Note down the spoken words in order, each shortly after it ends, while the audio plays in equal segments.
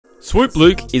Swoop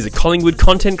Luke is a Collingwood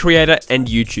content creator and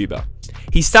YouTuber.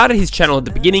 He started his channel at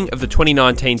the beginning of the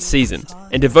 2019 season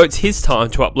and devotes his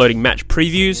time to uploading match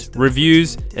previews,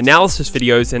 reviews, analysis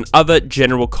videos and other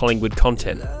general Collingwood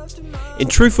content. In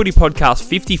True Footy Podcast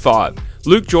 55,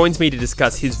 Luke joins me to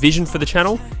discuss his vision for the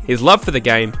channel, his love for the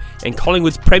game, and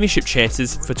Collingwood's premiership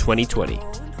chances for 2020.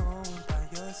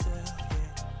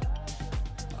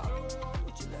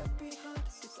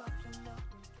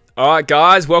 Alright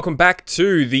guys, welcome back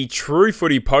to the True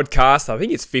Footy Podcast. I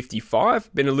think it's 55.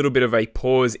 Been a little bit of a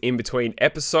pause in between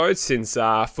episodes since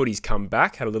footy's come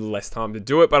back. Had a little less time to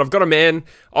do it, but I've got a man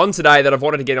on today that I've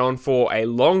wanted to get on for a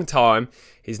long time.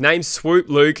 His name's Swoop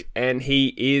Luke and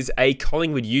he is a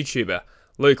Collingwood YouTuber.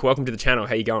 Luke, welcome to the channel.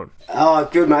 How you going? Oh,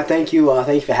 good mate. Thank you.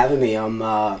 Thank you for having me. I'm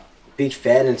a big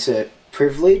fan and it's a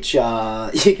privilege. You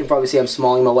can probably see I'm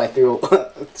smiling my way through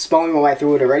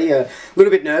it already. A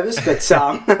little bit nervous, but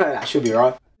I should be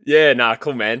right. Yeah, nah,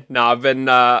 cool man. Nah, I've been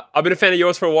a fan of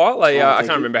yours for a while. I can't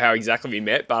remember how exactly we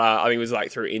met, but I think it was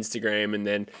like through Instagram, and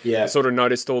then I sort of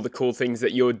noticed all the cool things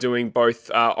that you're doing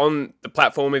both on the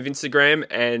platform of Instagram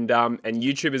and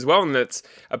YouTube as well, and that's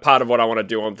a part of what I want to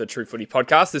do on the True Footy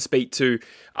Podcast, to speak to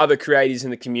other creators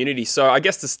in the community. So I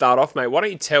guess to start off, mate, why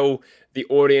don't you tell the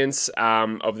audience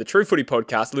of the True Footy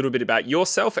Podcast a little bit about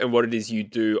yourself and what it is you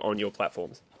do on your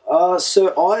platforms?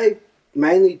 So I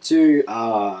mainly do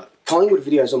Collingwood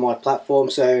videos on my platform.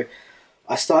 So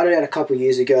I started out a couple of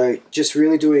years ago just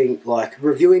really doing like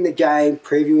reviewing the game,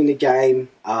 previewing the game,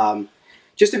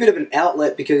 just a bit of an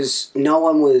outlet because no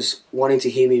one was wanting to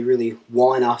hear me really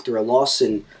whine after a loss.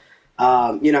 And,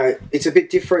 you know, it's a bit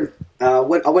different. I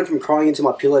went from crying into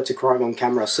my pillow to crying on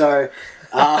camera. So,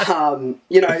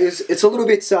 you know, it's a little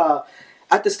bit,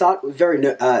 at the start, very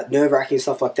nerve-wracking and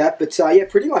stuff like that. But, yeah,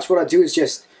 pretty much what I do is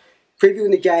just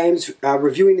previewing the games,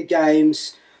 reviewing the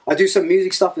games. I do some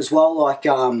music stuff as well, like,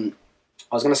 I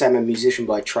was going to say I'm a musician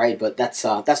by trade, but that's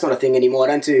not a thing anymore.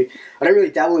 I don't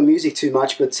really dabble in music too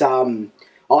much, but I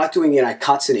like doing, you know,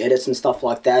 cuts and edits and stuff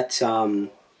like that. And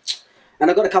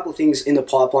I've got a couple of things in the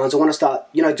pipelines. I want to start,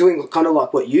 you know, doing kind of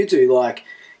like what you do, like,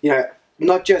 you know,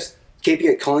 not just keeping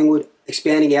it Collingwood,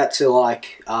 expanding out to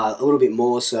like a little bit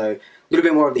more, so a little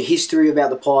bit more of the history about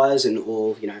the Pies and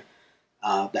all, you know,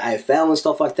 the AFL and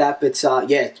stuff like that. But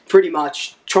yeah, pretty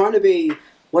much trying to be,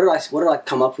 what did I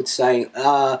come up with saying?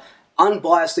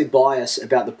 Unbiasedly biased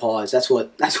about the Pies. That's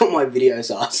what my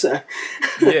videos are. So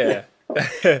yeah,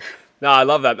 no, I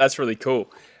love that. That's really cool.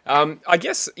 I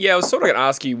guess, yeah, I was sort of going to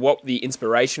ask you what the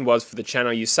inspiration was for the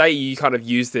channel. You say you kind of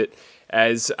used it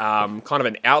as kind of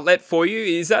an outlet for you.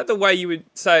 Is that the way you would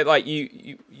say, like,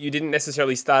 you didn't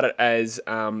necessarily start it as,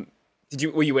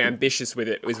 were you ambitious with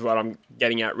it, is what I'm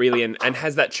getting at, really? And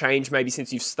has that changed maybe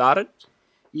since you've started?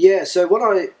 Yeah, so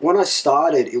when I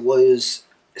started,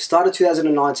 it started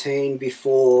 2019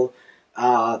 before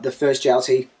the first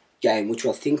JLT game, which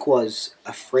I think was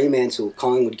a Fremantle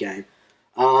Collingwood game.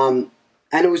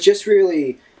 And it was just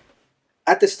really,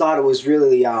 at the start, it was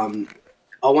really, I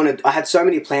had so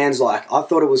many plans. Like, I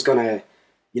thought it was going to,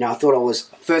 you know,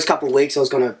 first couple of weeks I was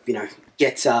going to, you know,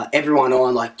 get everyone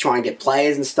on, like, try and get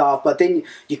players and stuff. But then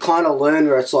you kind of learn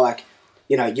where it's like,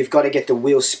 you know, you've got to get the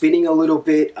wheel spinning a little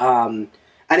bit. And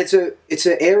it's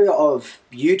an area of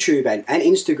YouTube and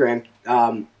Instagram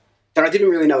that I didn't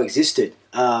really know existed.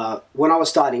 When I was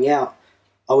starting out,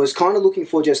 I was kind of looking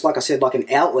for just, like I said, like an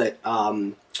outlet,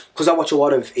 because I watch a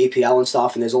lot of EPL and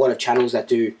stuff, and there's a lot of channels that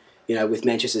do, you know, with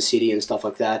Manchester City and stuff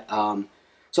like that. So I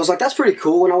was like, that's pretty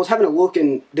cool. And I was having a look,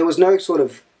 and there was no sort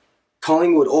of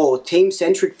Collingwood or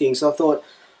team-centric thing. So I thought,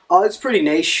 oh, it's pretty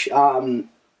niche. I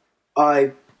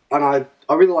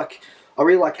really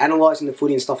like analysing the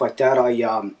footy and stuff like that.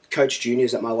 I coach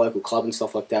juniors at my local club and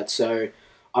stuff like that. So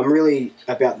I'm really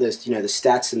about this, you know, the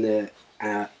stats and the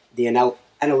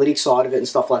analytics side of it and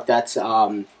stuff like that.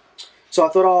 So I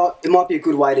thought, oh, it might be a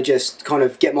good way to just kind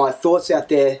of get my thoughts out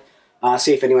there,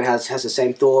 see if anyone has the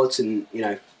same thoughts, and, you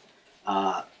know,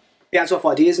 bounce off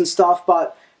ideas and stuff.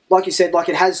 But like you said, like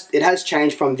it has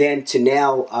changed from then to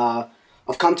now.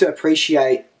 I've come to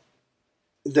appreciate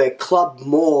the club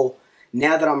more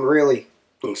now that I'm really,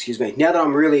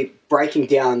 breaking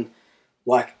down,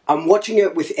 like, I'm watching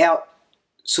it without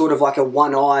sort of like a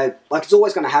one eye, like it's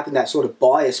always going to happen, that sort of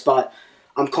bias, but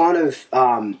I'm kind of,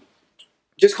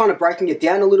 just kind of breaking it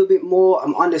down a little bit more.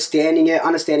 I'm understanding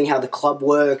how the club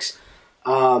works.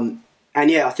 And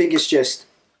yeah, I think it's just,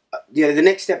 you know, the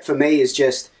next step for me is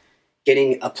just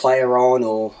getting a player on,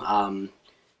 or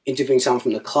interviewing someone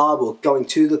from the club, or going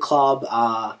to the club.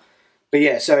 But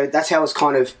yeah, so that's how it's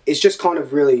just kind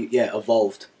of really, yeah,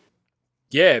 evolved.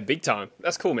 Yeah, big time.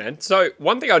 That's cool, man. So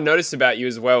one thing I noticed about you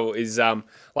as well is,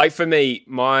 like for me,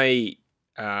 my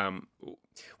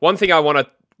one thing I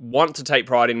want to take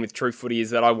pride in with True Footy is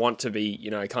that I want to be,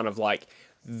 kind of like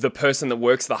the person that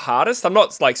works the hardest. I'm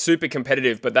not like super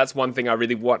competitive, but that's one thing I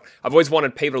really want. I've always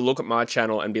wanted people to look at my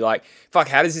channel and be like, fuck,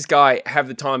 how does this guy have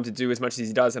the time to do as much as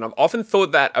he does? And I've often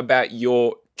thought that about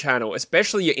your channel,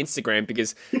 especially your Instagram,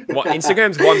 because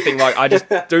Instagram's one thing like I just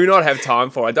do not have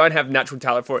time for. I don't have natural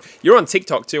talent for it. You're on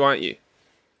TikTok too, aren't you?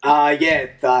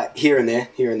 Yeah, here and there.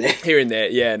 Here and there,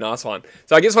 yeah, nice one.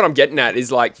 So I guess what I'm getting at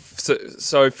is like,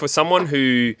 so for someone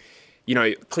who,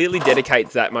 clearly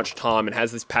dedicates that much time and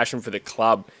has this passion for the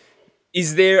club,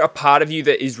 is there a part of you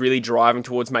that is really driving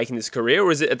towards making this career,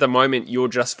 or is it at the moment you're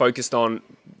just focused on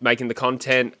making the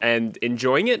content and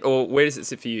enjoying it, or where does it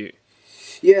sit for you?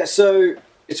 Yeah, so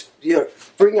it's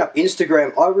bringing up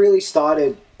Instagram. I really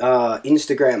started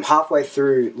Instagram halfway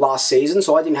through last season,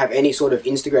 so I didn't have any sort of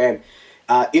Instagram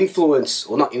influence,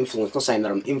 or not influence, not saying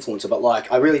that I'm an influencer, but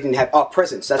like I really didn't have,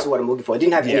 presence, that's what I'm looking for. I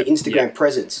didn't have any Instagram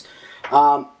presence.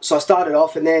 So I started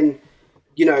off, and then,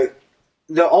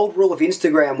 the old rule of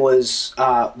Instagram was,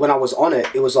 when I was on it,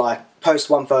 it was like post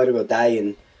one photo a day,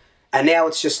 and now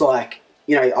it's just like,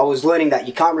 I was learning that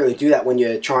you can't really do that when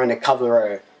you're trying to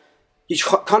cover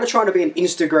you're kind of trying to be an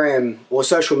Instagram or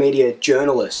social media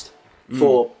journalist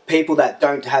for people that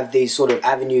don't have these sort of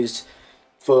avenues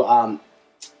for,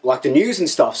 like the news and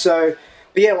stuff. So,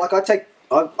 but yeah, like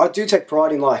I do take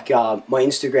pride in like, my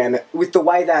Instagram with the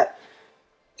way that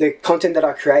the content that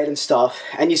I create and stuff.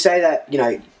 And you say that,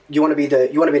 you want to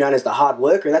be known as the hard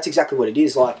worker, and that's exactly what it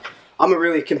is. Like, I'm a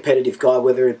really competitive guy,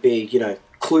 whether it be,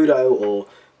 Cluedo or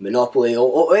Monopoly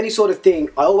or any sort of thing.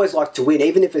 I always like to win,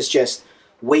 even if it's just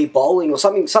Wii bowling or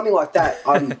something like that.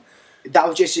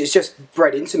 It's just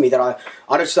bred into me that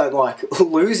I just don't like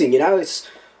losing, It's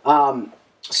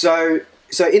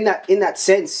so in that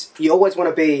sense, you always want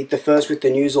to be the first with the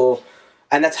news,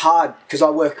 and that's hard because I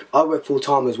work full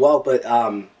time as well. But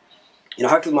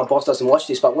hopefully my boss doesn't watch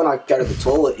this. But when I go to the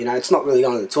toilet, it's not really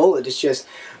going to the toilet. It's just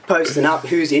posting up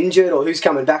who's injured or who's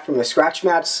coming back from a scratch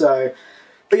match. So,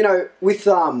 but with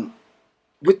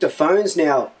the phones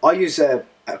now, I use a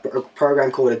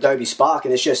program called Adobe Spark,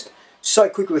 and it's just so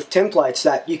quick with templates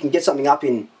that you can get something up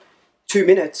in 2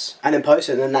 minutes and then post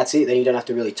it, and then that's it. Then you don't have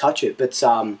to really touch it. But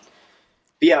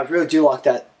yeah, I really do like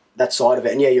that side of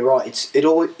it. And yeah, you're right.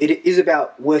 It is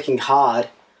about working hard.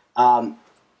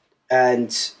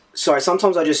 And sorry,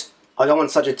 sometimes I go on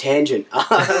such a tangent.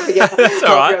 That's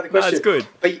all right. That's good.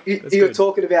 But you're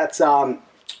talking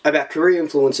about career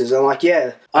influences, and like,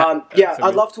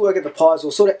 I'd love to work at the Pies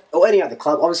or any other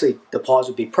club. Obviously, the Pies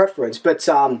would be preference, but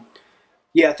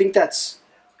yeah, I think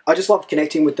I just love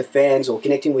connecting with the fans or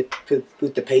connecting with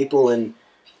the people. And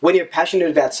when you're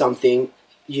passionate about something,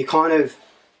 you kind of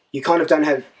don't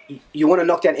have. You want to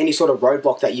knock down any sort of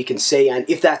roadblock that you can see, and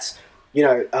if that's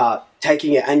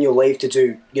taking your annual leave to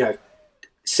do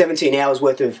 17 hours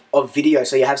worth of video,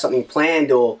 so you have something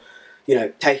planned, or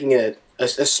taking a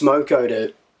smoko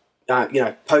to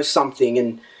post something,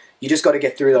 and you just got to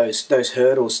get through those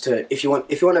hurdles to if you want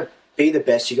to be the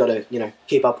best, you got to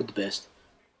keep up with the best.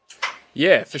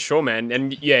 Yeah, for sure, man.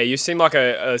 And yeah, you seem like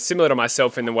a similar to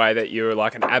myself in the way that you're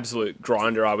like an absolute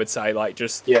grinder, I would say. Like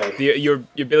just your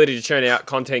ability to churn out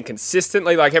content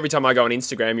consistently. Like every time I go on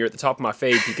Instagram, you're at the top of my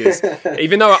feed because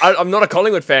even though I'm not a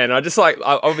Collingwood fan,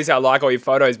 obviously I like all your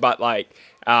photos, but like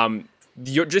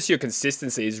your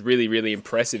consistency is really, really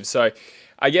impressive. So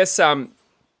I guess I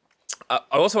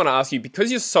also want to ask you,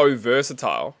 because you're so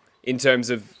versatile in terms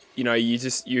of,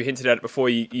 you hinted at it before,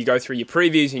 you go through your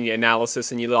previews and your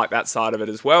analysis, and you like that side of it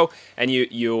as well. And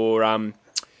your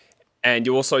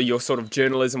sort of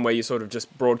journalism, where you're sort of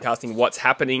just broadcasting what's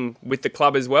happening with the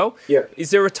club as well. Yeah. Is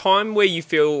there a time where you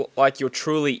feel like you're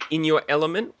truly in your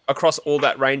element across all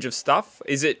that range of stuff?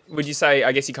 Would you say,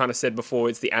 I guess you kind of said before,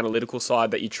 it's the analytical side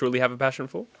that you truly have a passion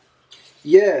for?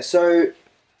 Yeah. So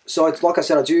it's like I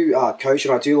said, I do coach,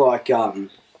 and I do like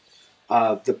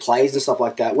the plays and stuff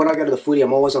like that. When I go to the footy,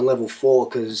 I'm always on level 4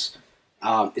 because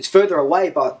it's further away,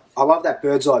 but I love that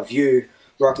bird's eye view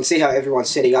where I can see how everyone's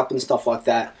setting up and stuff like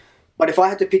that. But if I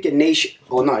had to pick a niche,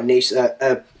 or not a niche,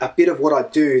 a bit of what I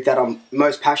do that I'm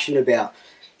most passionate about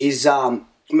is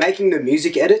making the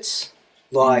music edits.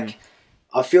 Like,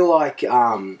 I feel like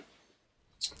I've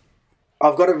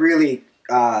got a really,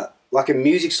 like a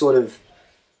music sort of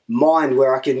mind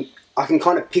where I can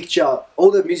kind of picture all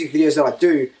the music videos that I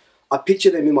do. I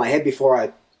picture them in my head before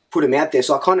I put them out there,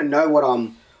 so I kind of know what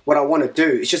I want to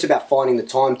do. It's just about finding the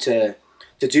time to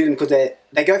do them, because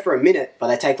they go for a minute, but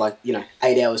they take like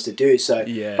 8 hours to do. So,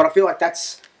 yeah. But I feel like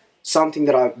that's something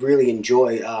that I really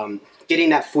enjoy.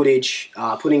 Getting that footage,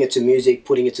 putting it to music,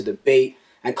 putting it to the beat,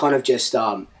 and kind of just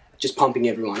pumping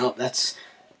everyone up. That's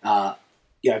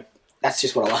that's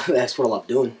just what I love. That's what I love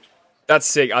doing. That's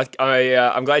sick.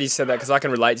 I'm glad you said that because I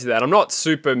can relate to that. I'm not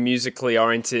super musically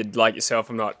oriented like yourself.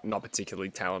 I'm not particularly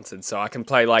talented, so I can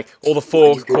play like all the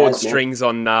four chord strings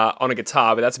on a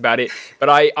guitar, but that's about it. But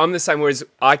I'm the same. Whereas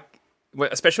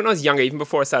especially when I was younger, even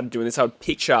before I started doing this, I would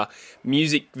picture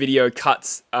music video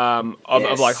cuts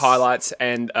of like highlights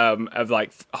and of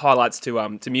like highlights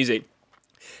to music.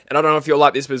 And I don't know if you're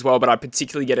like this as well, but I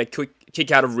particularly get a kick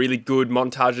out of really good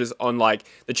montages on like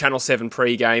the Channel 7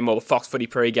 pre-game or the Fox Footy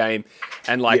pre-game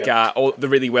and like all the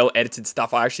really well edited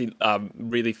stuff. I actually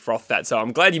really froth that. So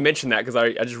I'm glad you mentioned that because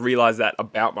I just realized that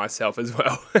about myself as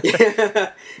well.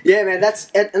 Yeah, man.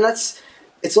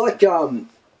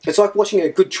 It's like watching a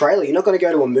good trailer. You're not going to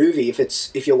go to a movie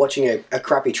if you're watching a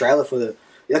crappy trailer for the.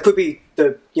 That could be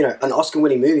an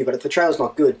Oscar-winning movie, but if the trailer's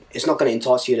not good, it's not going to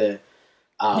entice you to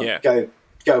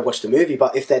go watch the movie.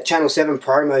 But if that Channel 7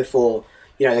 promo for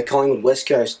the Collingwood West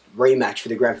Coast rematch for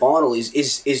the grand final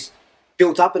is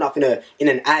built up enough in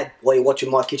an ad while you're watching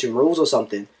My Kitchen Rules or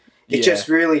something, it just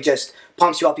really just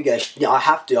pumps you up. You go,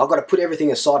 I've got to put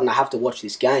everything aside and I have to watch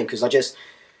this game because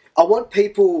I want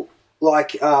people.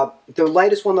 Like, the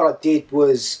latest one that I did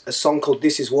was a song called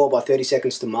This Is War by 30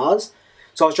 Seconds to Mars.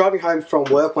 So I was driving home from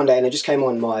work one day and it just came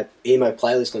on my emo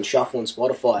playlist on Shuffle on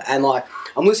Spotify. And like,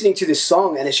 I'm listening to this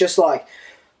song and it's just like,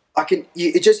 I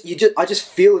just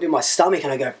feel it in my stomach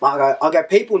and I go,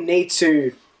 people need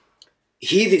to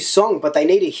hear this song, but they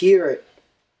need to hear it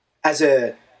as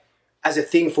a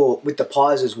thing with the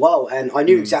Pies as well. And I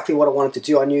knew exactly what I wanted to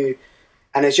do.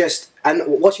 And it's just, and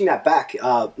watching that back,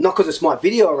 not because it's my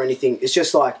video or anything, it's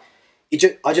just like,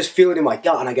 I just feel it in my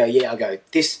gut and I go,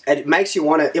 this, and it makes you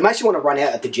want to run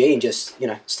out at the G and just,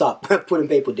 start putting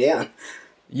people down.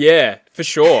 Yeah, for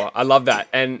sure. I love that.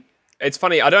 And it's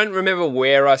funny, I don't remember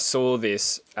where I saw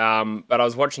this, but I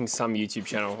was watching some YouTube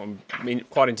channel. I'm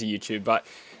quite into YouTube, but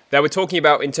they were talking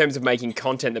about in terms of making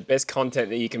content, the best content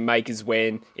that you can make is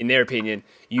when, in their opinion,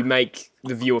 you make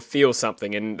the viewer feel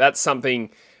something. And that's something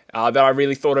that I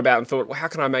really thought about and thought, well, how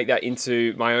can I make that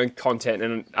into my own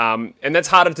content? And that's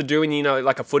harder to do when,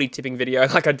 like a footy tipping video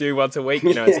like I do once a week,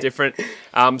 it's different.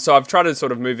 So I've tried to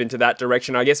sort of move into that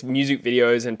direction. I guess music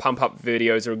videos and pump-up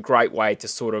videos are a great way to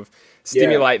sort of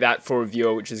stimulate that for a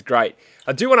viewer, which is great.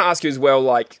 I do want to ask you as well,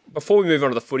 like, before we move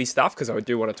on to the footy stuff, because I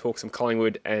do want to talk some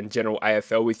Collingwood and general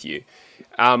AFL with you.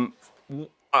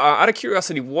 Out of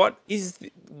curiosity, what is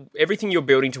everything you're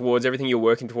building towards, everything you're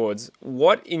working towards,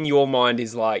 what in your mind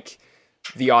is like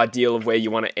the ideal of where you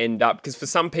want to end up? Because for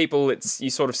some people, you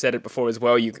sort of said it before as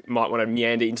well, you might want to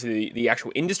meander into the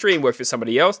actual industry and work for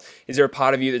somebody else. Is there a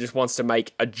part of you that just wants to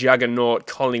make a juggernaut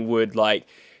Collingwood like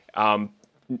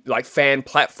fan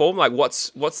platform? Like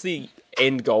what's the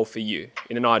end goal for you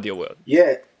in an ideal world?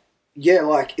 Yeah,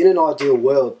 like in an ideal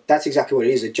world, that's exactly what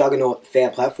it is, a juggernaut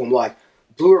fan platform. Like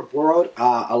Blue Abroad,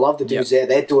 I love the dudes there.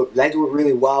 They do it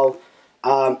really well.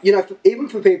 Even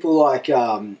for people like,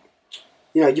 you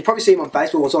probably see them on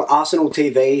Facebook. It's on Arsenal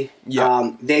TV.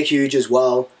 They're huge as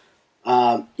well.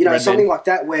 Something like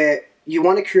that where you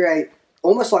want to create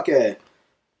almost like a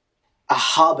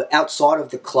hub outside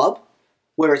of the club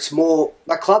where it's more,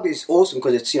 like club is awesome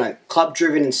because it's, club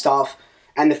driven and stuff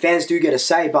and the fans do get a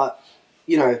say, but,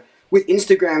 with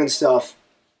Instagram and stuff,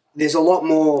 there's a lot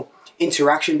more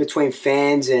interaction between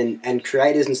fans and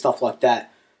creators and stuff like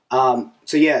that.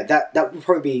 That would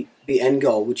probably be end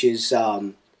goal, which is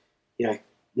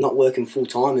not working full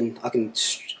time, and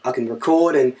I can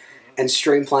record and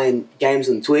stream playing games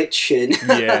on Twitch and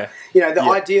the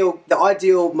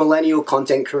ideal millennial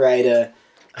content creator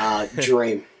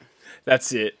dream.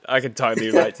 That's it. I can totally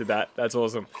relate to that. That's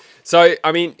awesome. So,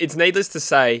 I mean, it's needless to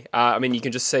say, you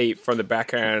can just see from the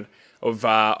background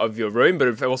of your room, but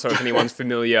if anyone's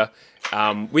familiar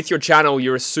with your channel,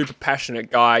 you're a super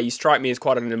passionate guy. You strike me as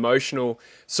quite an emotional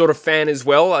sort of fan as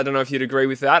well. I don't know if you'd agree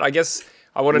with that. I guess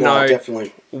I want to know,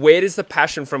 definitely. Where does the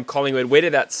passion from Collingwood, where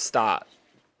did that start?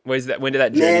 When did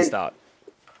that journey start?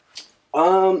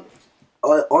 I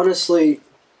honestly,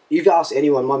 you've asked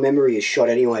anyone, my memory is shot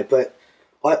anyway, but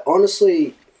I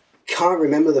honestly can't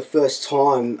remember the first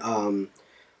time.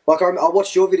 I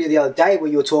watched your video the other day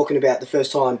where you were talking about the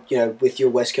first time, with your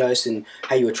West Coast and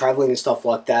how you were travelling and stuff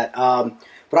like that.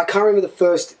 But I can't remember the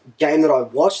first game that I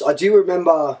watched. I do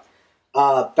remember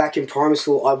back in primary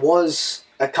school, I was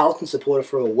a Carlton supporter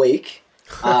for a week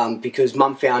because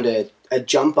Mum found a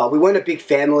jumper. We weren't a big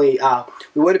family.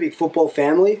 We weren't a big football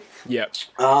family. Yep.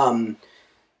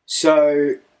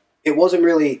 So it wasn't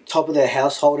really top of their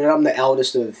household, and I'm the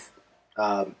eldest of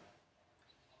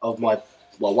my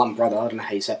one brother. I don't know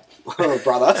how you say it.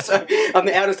 Brother. So I'm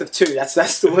the eldest of two.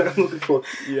 That's the word I'm looking for.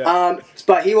 Yeah.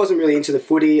 But he wasn't really into the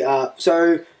footy.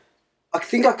 So I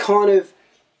think I kind of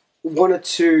wanted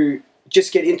to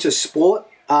just get into sport.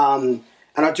 And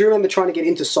I do remember trying to get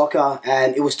into soccer,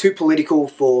 and it was too political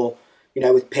for,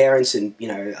 with parents and,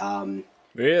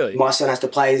 really? My son has to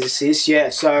play this. Yeah.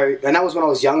 So, and that was when I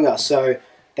was younger. So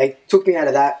they took me out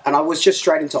of that, and I was just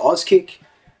straight into Auskick.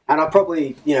 And I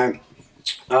probably,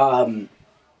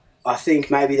 I think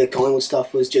maybe the Collingwood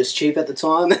stuff was just cheap at the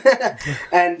time.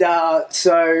 And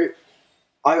so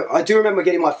I do remember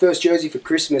getting my first jersey for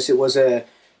Christmas. It was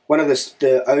one of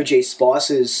the OG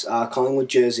Spices Collingwood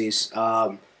jerseys,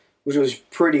 which was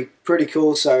pretty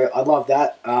cool. So I love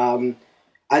that. And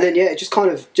then, yeah, it just kind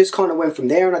of went from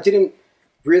there. And I didn't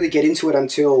really get into it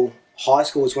until high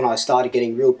school was when I started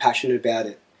getting real passionate about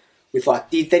it. With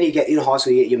then you get in high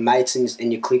school, you get your mates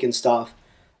and your clique and stuff.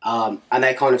 And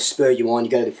they kind of spur you on.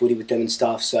 You go to the footy with them and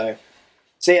stuff. So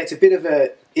yeah, it's a bit of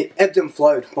it ebbed and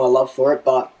flowed, my love for it.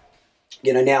 But,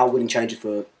 now I wouldn't change it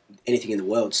for anything in the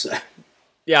world. So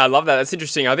yeah, I love that. That's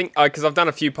interesting. I think because I've done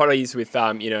a few potties with,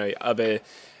 other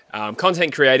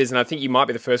content creators, and I think you might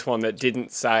be the first one that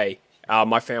didn't say,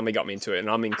 my family got me into it, and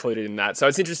I'm included in that. So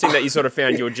it's interesting that you sort of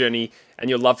found your journey and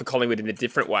your love for Collingwood in a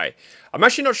different way. I'm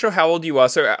actually not sure how old you are.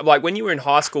 So, when you were in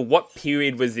high school, what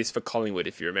period was this for Collingwood,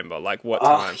 if you remember? What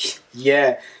time?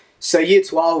 Yeah. So year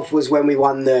 12 was when we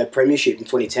won the premiership in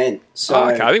 2010. So,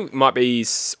 okay. I think we might be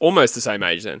almost the same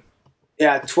age then.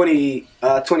 Yeah,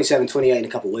 27, 28 in a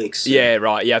couple of weeks. So. Yeah,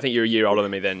 right. Yeah, I think you're a year older than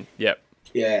me then. Yep.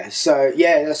 Yeah. So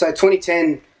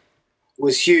 2010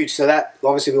 was huge. So that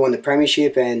obviously we won the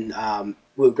premiership, and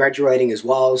we were graduating as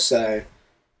well. So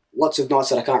lots of nights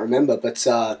that I can't remember. But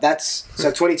so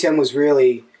 2010 was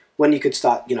really when you could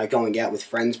start, going out with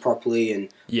friends properly and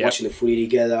watching the footy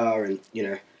together, and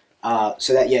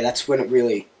so that's when it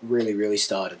really, really, really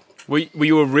started. Were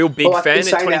you a real big fan in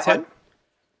 2010?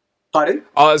 Pardon?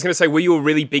 I was going to say, were you a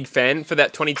really big fan for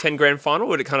that 2010 grand final,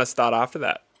 or did it kind of start after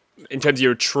that, in terms of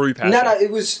your true passion? No,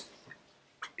 it was,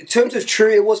 in terms of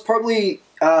true, it was probably,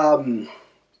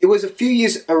 it was a few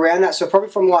years around that, so probably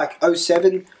from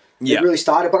 07 it really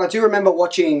started. But I do remember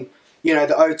watching,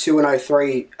 the 02 and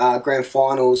 03 grand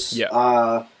finals.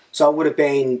 Yeah. So I would have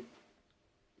been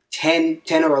 10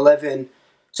 or 11.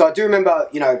 So I do remember,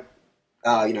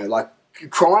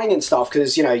 crying and stuff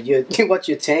because, you watch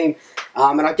your team.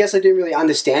 And I guess I didn't really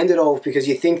understand it all because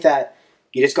you think that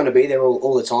you're just going to be there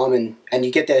all the time, and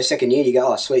you get there second year, you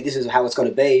go, oh, sweet, this is how it's going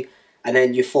to be. And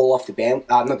then you fall off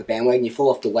not the bandwagon, you fall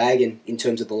off the wagon in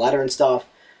terms of the ladder and stuff.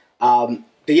 But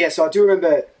yeah, so I do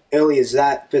remember early as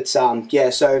that. But so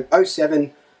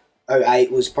 07,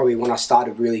 08 was probably when I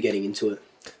started really getting into it.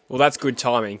 Well, that's good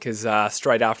timing because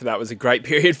straight after that was a great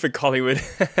period for Collingwood,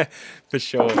 for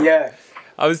sure. Yeah.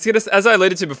 I was gonna, as I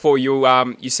alluded to before,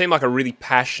 you seem like a really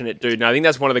passionate dude, and I think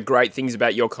that's one of the great things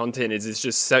about your content is it's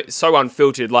just so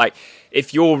unfiltered. Like,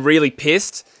 if you're really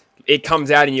pissed, it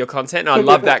comes out in your content, and I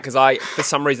love that because for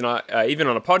some reason, even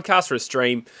on a podcast or a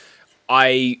stream,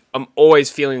 I am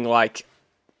always feeling like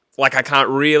I can't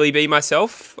really be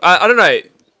myself. I don't know.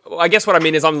 I guess what I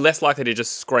mean is I'm less likely to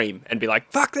just scream and be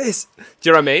like, "Fuck this." Do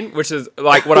you know what I mean? Which is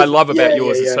like what I love about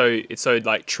yours. Yeah. It's so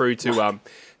like true to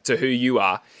who you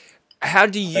are. How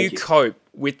do you cope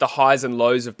with the highs and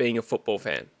lows of being a football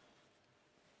fan?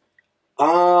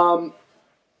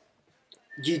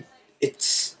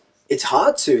 It's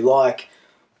hard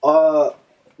to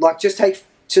just take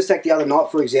the other night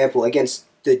for example against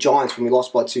the Giants when we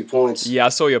lost by 2 points. Yeah, I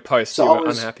saw your post. So you were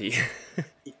unhappy.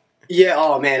 Yeah,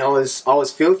 oh man, I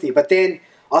was filthy. But then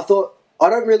I thought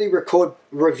I don't really record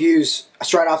reviews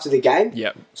straight after the game.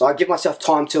 Yeah. So I give myself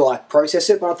time to process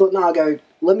it. But I thought, no,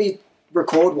 let me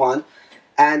record one.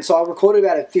 And so I recorded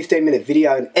about a 15-minute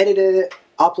video and edited it,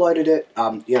 uploaded it,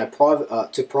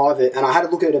 private, and I had to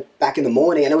look at it back in the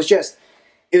morning, and it was just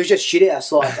shit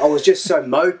house. I was just so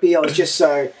mopey. I was just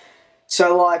so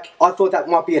I thought that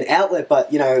might be an outlet,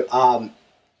 but you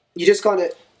just kind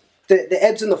of the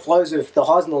ebbs and the flows of the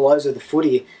highs and the lows of the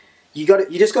footy. You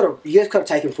just got to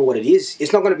take them for what it is.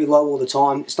 It's not going to be low all the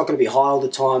time. It's not going to be high all the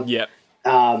time. Yeah.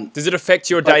 Does it affect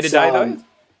your day to day though?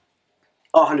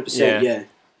 Oh, 100%. Yeah.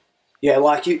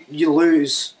 Yeah, you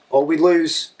lose, or we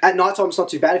lose at night time. It's not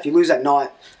too bad. If you lose at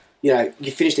night, you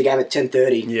finish the game at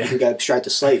 10:30. You can go straight to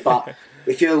sleep. But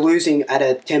if you're losing at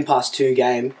a 2:10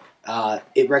 game,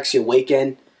 it wrecks your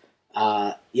weekend.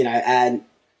 And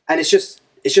it's just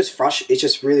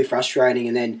really frustrating.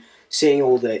 And then seeing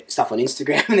all the stuff on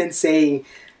Instagram, and then seeing,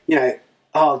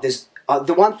 there's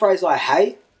the one phrase I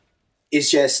hate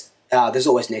is just there's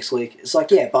always next week. It's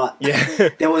like, yeah, but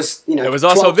there was, you know, there was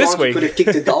also this week. Could have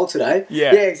kicked a goal today.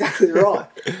 Yeah, exactly right.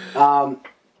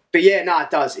 But yeah, no, it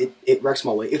does. It wrecks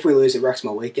my week. If we lose, it wrecks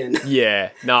my weekend. Yeah,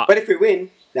 no. But if we win,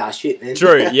 shit, man.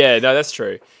 True. Yeah, no, that's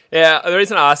true. Yeah, the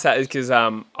reason I asked that is because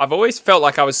I've always felt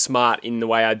like I was smart in the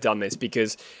way I'd done this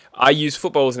because I use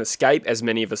football as an escape, as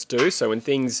many of us do. So when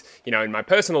things, you know, in my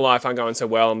personal life aren't going so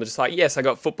well, I'm just like, yes, I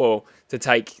got football to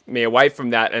take me away from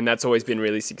that, and that's always been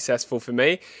really successful for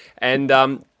me. And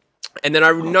then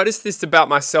I noticed this about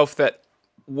myself that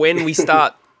when we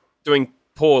start doing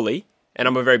poorly, and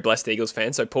I'm a very blessed Eagles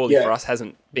fan, so poorly for us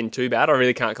hasn't been too bad. I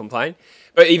really can't complain.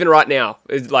 But even right now,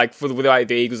 it's like for the way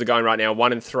the Eagles are going right now,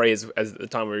 1-3 as the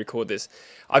time we record this,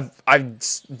 I've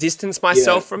distanced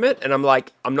myself from it, and I'm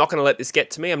like, I'm not going to let this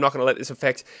get to me. I'm not going to let this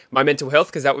affect my mental health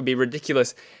because that would be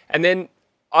ridiculous. And then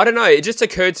I don't know, it just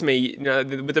occurred to me, you know,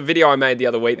 with the video I made the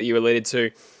other week that you alluded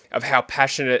to, of how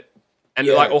passionate and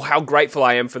like, or how grateful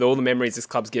I am for all the memories this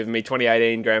club's given me.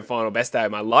 2018 grand final, best day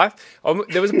of my life.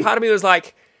 There was a part of me that was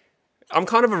like, I'm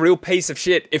kind of a real piece of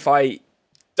shit if I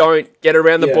don't get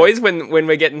around the boys when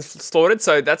we're getting slaughtered.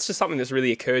 So that's just something that's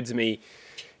really occurred to me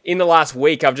in the last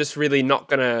week. I'm just really not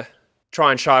going to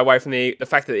try and shy away from the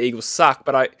fact that the Eagles suck.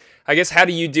 But I guess, how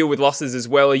do you deal with losses as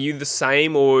well? Are you the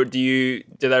same, or do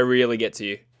they really get to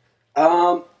you?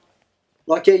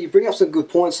 You bring up some good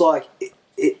points. Like,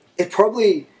 it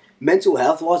probably, mental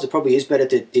health-wise, it probably is better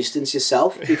to distance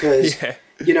yourself because,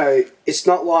 you know, it's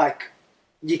not like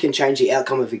you can change the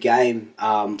outcome of a game,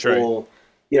 or,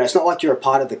 you know, it's not like you're a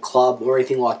part of the club or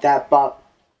anything like that. But,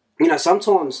 you know,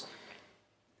 sometimes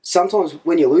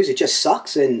when you lose, it just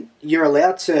sucks, and you're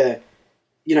allowed to,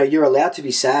 you know, you're allowed to be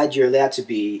sad, you're allowed to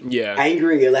be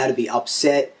angry, you're allowed to be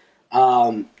upset.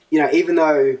 You know, even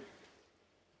though,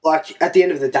 like, at the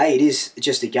end of the day, it is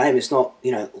just a game. It's not,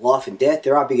 you know, life and death.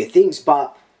 There are bigger things,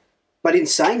 but in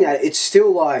saying that, it's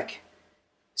still like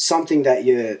something that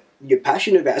you're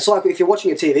passionate about. It's like if you're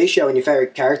watching a TV show and your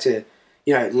favorite character,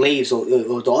 you know, leaves or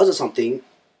dies or something,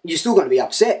 you're still going to be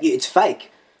upset. It's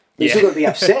fake. You're still going to be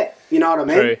upset. You know what I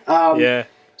mean? True.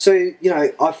 So, you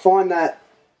know, I find that,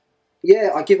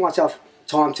 I give myself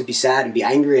time to be sad and be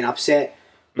angry and upset.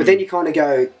 But then you kind of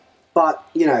go, but,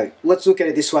 you know, let's look at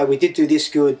it this way. We did do this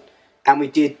good, and we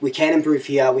can improve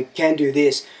here. We can do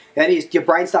this. And your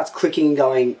brain starts clicking and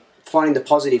going, finding the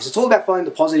positives. It's all about finding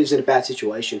the positives in a bad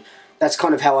situation. That's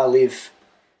kind of how I live.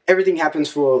 Everything happens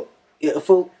for you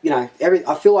know,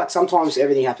 I feel like sometimes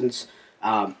everything happens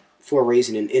for a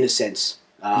reason in a sense.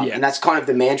 And that's kind of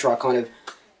the mantra I kind of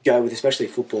go with, especially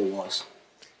football-wise.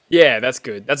 Yeah, that's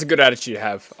good. That's a good attitude to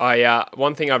have.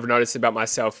 One thing I've noticed about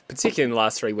myself, particularly in the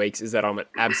last 3 weeks, is that I'm an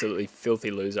absolutely filthy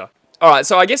loser. All right,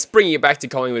 so I guess bringing it back to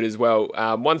Collingwood as well,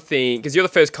 one thing, because you're the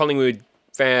first Collingwood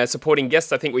fan supporting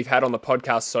guest I think we've had on the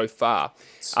podcast so far.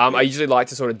 I usually like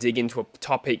to sort of dig into a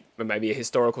topic, or maybe a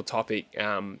historical topic,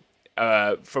 from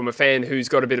a fan who's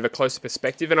got a bit of a closer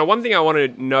perspective. And one thing I want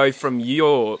to know from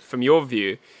your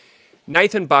view,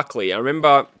 Nathan Buckley, I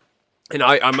remember, and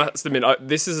I must admit,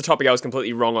 this is a topic I was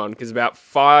completely wrong on, because about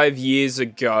 5 years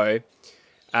ago,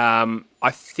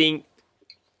 I think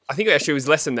actually it was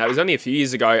less than that. It was only a few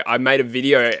years ago. I made a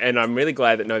video, and I'm really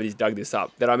glad that nobody's dug this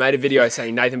up, that I made a video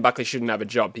saying Nathan Buckley shouldn't have a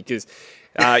job because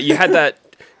you had that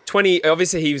 20...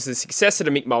 Obviously, he was the successor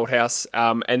to Mick Malthouse,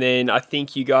 and then I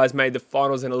think you guys made the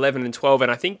finals in 11 and 12, and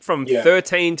I think from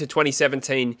 13 to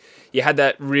 2017, you had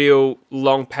that real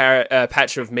long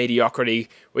patch of mediocrity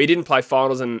where you didn't play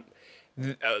finals, and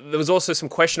there was also some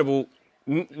questionable...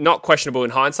 Not questionable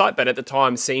in hindsight, but at the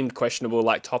time seemed questionable,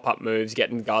 like top-up moves,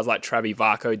 getting guys like Travis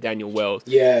Varco, Daniel Wells.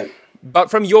 Yeah.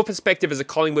 But from your perspective as a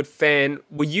Collingwood fan,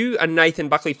 were you a Nathan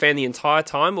Buckley fan the entire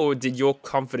time, or did your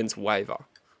confidence waver?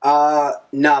 No,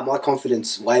 my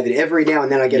confidence wavered. Every now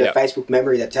and then I get a Facebook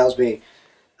memory that tells me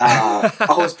I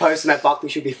was posting that Buckley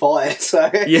should be fired.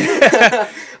 So yeah.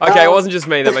 Okay, it wasn't just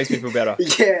me. That makes me feel better.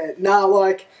 Yeah. No,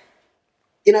 like,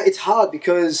 you know, it's hard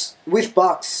because with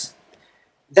Bucks...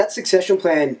 That succession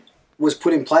plan was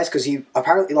put in place because he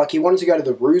apparently, like, he wanted to go to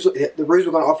the Roos. The Roos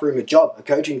were going to offer him a job, a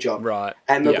coaching job. Right.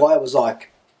 And Maguire was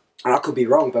like, and I could be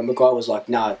wrong, but Maguire was like,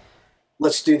 no,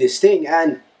 let's do this thing.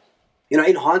 And, you know,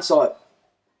 in hindsight,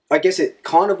 I guess it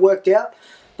kind of worked out,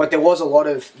 but there was a lot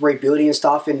of rebuilding and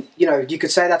stuff. And, you know, you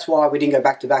could say that's why we didn't go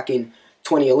back-to-back in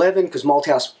 2011 because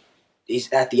Malthouse,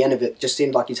 at the end of it, just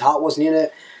seemed like his heart wasn't in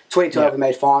it. 2012 we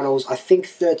made finals. I think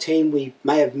 13 we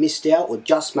may have missed out or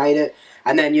just made it.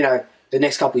 And then, you know, the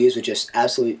next couple of years were just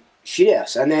absolute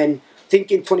shit-house. And then I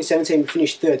think in 2017 we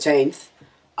finished 13th.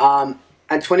 And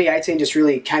 2018 just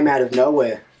really came out of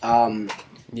nowhere.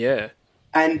 Yeah.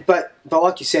 But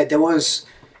like you said, there was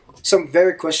some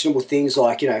very questionable things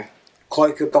like, you know,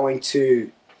 Cloker going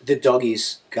to the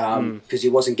Doggies because he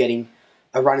wasn't getting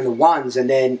a run in the ones, and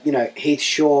then Heath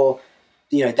Shaw,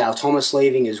 Dale Thomas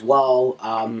leaving as well.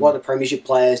 A lot of premiership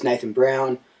players, Nathan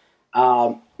Brown,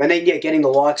 and then getting the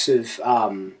likes of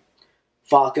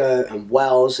Farko and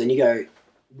Wells, and you go,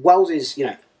 Wells is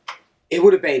it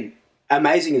would have been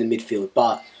amazing in the midfield,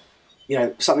 but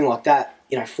something like that,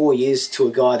 4 years to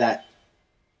a guy that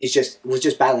was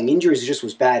just battling injuries, it just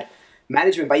was bad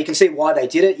management. But you can see why they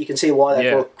did it. You can see why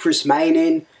they brought Chris Mayne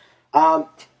in.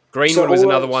 Greenwood was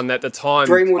another one at the time.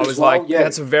 Greenwood I was like,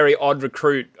 that's a very odd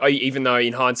recruit, even though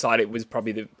in hindsight it was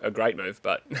probably a great move.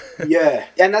 But yeah,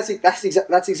 and that's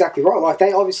exactly right. Like,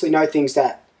 they obviously know things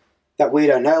that we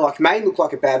don't know. Like, Mayne looked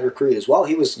like a bad recruit as well.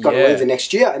 He was going to leave the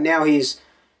next year, and now you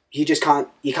can't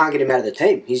get him out of the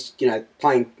team. He's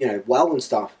playing well and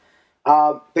stuff.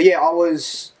 But yeah,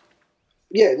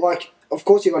 like, of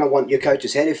course you're going to want your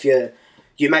coach's head if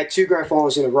you made 2 grand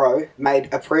finals in a row,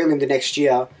 made a prelim the next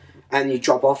year, and you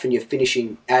drop off and you're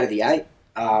finishing out of the 8.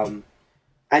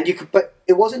 But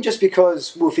it wasn't just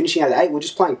because we were finishing out of the 8. We were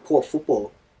just playing poor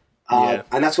football, and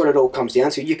that's what it all comes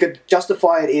down to. You could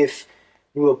justify it if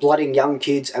we were blooding young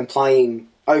kids and playing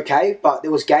okay, but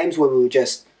there was games where we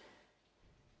just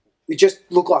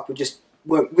looked like we just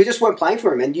weren't playing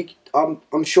for him. And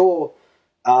I'm sure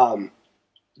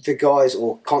the guys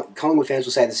or Collingwood fans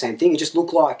will say the same thing. It just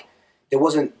looked like there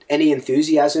wasn't any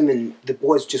enthusiasm, and the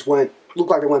boys just looked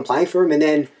like they weren't playing for him. And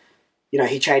then,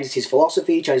 he changes his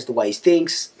philosophy, changes the way he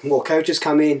thinks. More coaches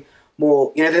come in,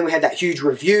 more. Then we had that huge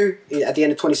review at the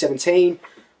end of 2017,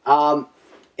 and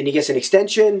he gets an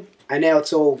extension, and now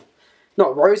it's all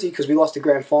not rosy because we lost the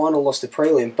grand final, lost the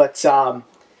prelim,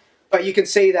 but you can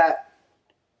see that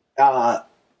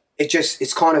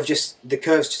it's kind of just the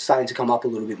curve's just starting to come up a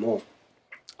little bit more.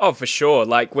 Oh, for sure.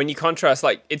 Like, when you contrast,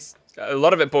 like, it's a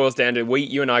lot of it boils down to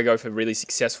you and I go for really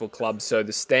successful clubs, so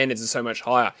the standards are so much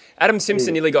higher. Adam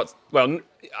Simpson nearly got,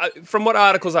 from what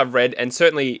articles I've read, and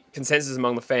certainly consensus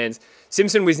among the fans,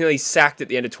 Simpson was nearly sacked at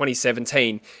the end of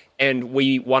 2017, and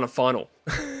we won a final.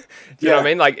 Do you know what I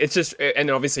mean? Like, it's just, and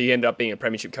then obviously he ended up being a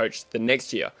premiership coach the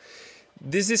next year.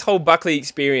 There's this whole Buckley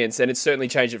experience, and it's certainly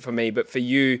changed it for me, but for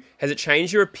you, has it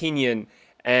changed your opinion?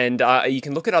 And you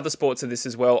can look at other sports of this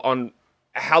as well, on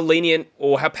how lenient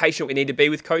or how patient we need to be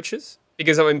with coaches.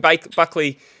 Because, I mean,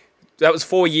 Buckley, that was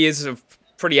 4 years of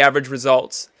pretty average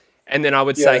results. And then I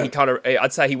would say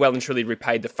I'd say he well and truly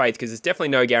repaid the faith, because there's definitely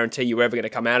no guarantee you're ever going to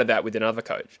come out of that with another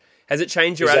coach. Has it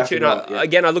changed your attitude? Right,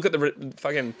 Again, I look at the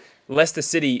fucking Leicester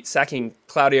City sacking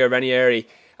Claudio Ranieri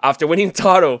after winning the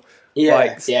title.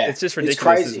 It's just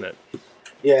ridiculous, isn't it?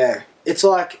 Yeah. It's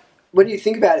like, when you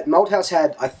think about it, Malthouse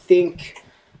had, I think,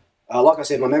 like I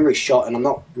said, my memory's shot, and I'm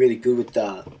not really good with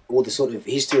all the sort of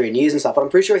history and years and stuff, but I'm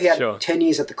pretty sure he had 10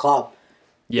 years at the club.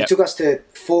 He took us to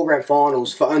 4 grand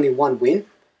finals for only 1 win.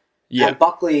 And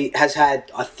Buckley has had,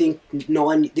 I think,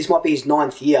 9, this might be his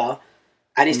 9th year,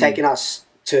 and he's taken us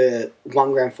to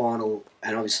 1 grand final,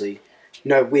 and obviously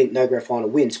no grand final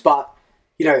wins. But,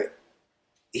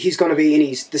 he's going to be in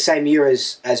the same year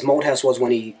as Malthouse was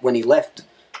when he left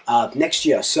next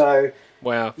year. So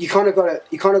wow, you kind of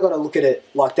got to look at it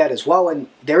like that as well. And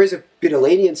there is a bit of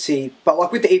leniency, but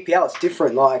like with the EPL, it's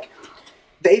different. Like,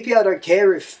 the EPL don't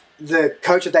care if the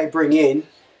coach that they bring in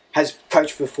has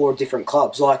coached for 4 different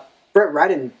clubs. Like, Brett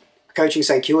Radden coaching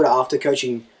St Kilda after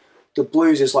coaching the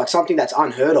Blues is like something that's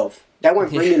unheard of. They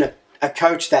won't bring in a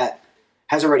coach that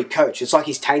has already coached. It's like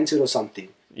he's tainted or something.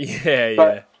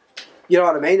 But, you know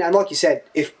what I mean? And like you said,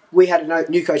 if we had a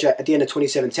new coach at the end of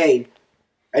 2017,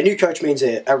 a new coach means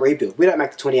a rebuild. We don't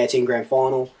make the 2018 grand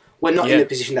final. We're not in the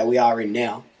position that we are in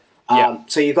now.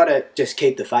 So you've got to just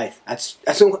keep the faith. That's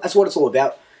what it's all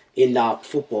about in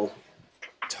football.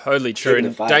 Totally true.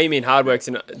 And Damien Hardwick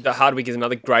is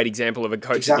another great example of a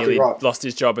coach who nearly lost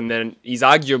his job, and then he's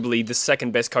arguably the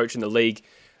second best coach in the league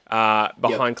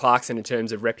behind Clarkson in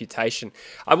terms of reputation.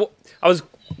 I was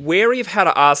wary of how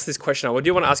to ask this question. I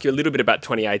do want to ask you a little bit about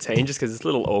 2018, just because it's a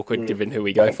little awkward given who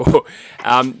we go for.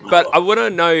 But I want to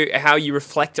know how you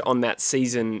reflect on that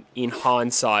season in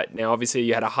hindsight. Now, obviously,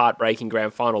 you had a heartbreaking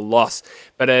grand final loss,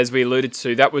 but as we alluded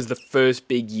to, that was the first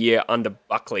big year under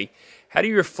Buckley. How do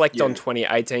you reflect on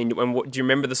 2018, and do you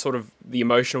remember the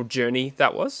emotional journey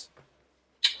that was?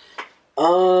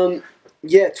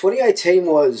 2018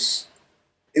 was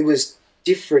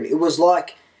different. It was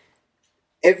like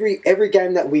every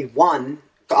game that we won,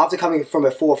 after coming from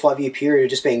a 4 or 5 year period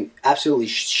of just being absolutely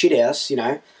shit house,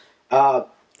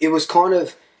 it was kind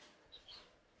of,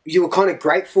 you were kind of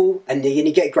grateful, and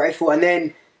you get grateful, and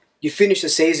then you finish the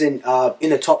season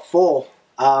in the top 4,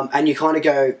 and you kind of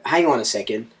go, hang on a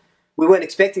second, we weren't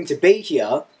expecting to be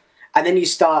here, and then you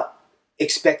start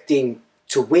expecting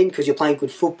to win because you're playing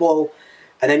good football,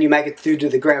 and then you make it through to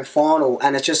the grand final,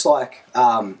 and it's just like,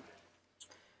 and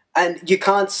you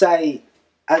can't say,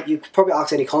 you could probably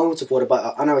ask any Collingwood supporter,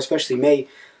 but I know especially me,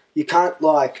 you can't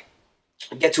like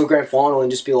get to a grand final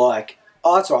and just be like,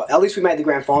 oh, that's all right, at least we made the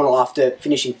grand final after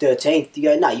finishing 13th. You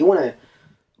go, no, you want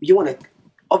to,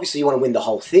 obviously you want to win the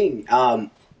whole thing.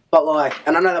 But like,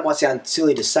 and I know that might sound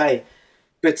silly to say,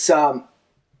 but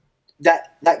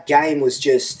that game was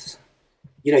just,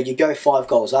 you go 5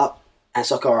 goals up, and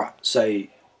it's like, all right, so,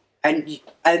 and you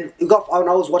got, when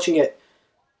I was watching it,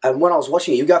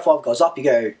 you go 5 goals up, you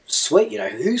go, sweet,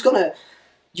 who's gonna,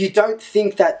 you don't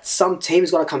think that some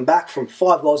team's gonna come back from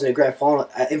 5 goals in a grand final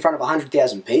in front of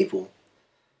 100,000 people.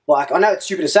 Like, I know it's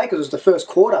stupid to say because it was the first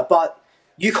quarter, but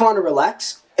you kind of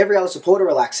relax, every other supporter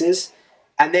relaxes,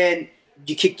 and then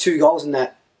you kick 2 goals in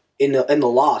the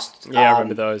last. Yeah, I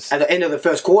remember those. At the end of the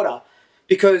first quarter,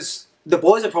 because the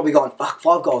boys are probably going, fuck,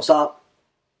 5 goals up,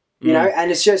 and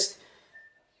it's just,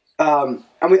 I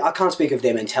can't speak of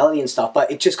their mentality and stuff, but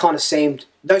it just kind of seemed,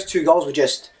 those 2 goals were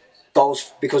just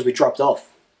goals because we dropped off.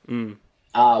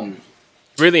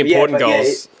 Really important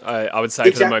goals, I would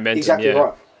say, for the momentum. Exactly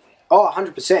right. Oh,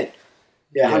 100%.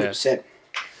 Yeah, 100%.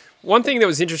 One thing that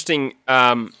was interesting,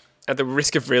 at the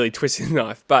risk of really twisting the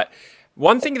knife, but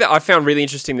one thing that I found really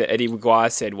interesting that Eddie Maguire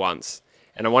said once,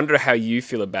 and I wonder how you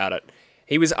feel about it.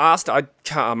 He was asked, I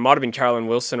might have been Carolyn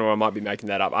Wilson, or I might be making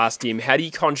that up, asked him, how do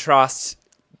you contrast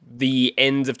the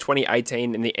end of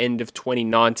 2018 and the end of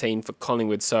 2019 for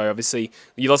Collingwood? So obviously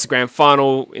you lost the grand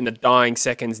final in the dying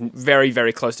seconds, very,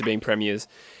 very close to being premiers.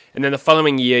 And then the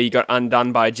following year you got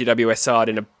undone by a GWS side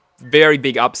in a very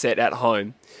big upset at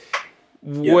home.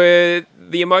 Yep. Were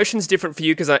the emotions different for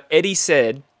you? Because Eddie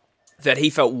said that he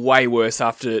felt way worse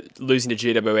after losing to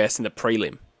GWS in the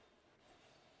prelim.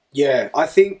 Yeah, I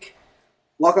think,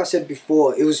 like I said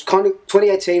before, it was kind of,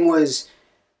 2018 was,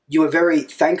 you were very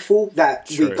thankful that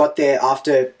we got there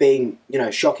after being,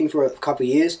 shocking for a couple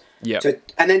of years. Yeah. So,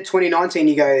 and then 2019,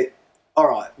 you go, all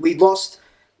right, we lost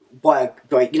by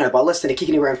less than a kick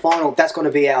in the grand final. That's going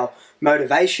to be our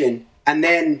motivation. And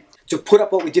then to put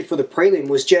up what we did for the prelim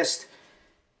was just,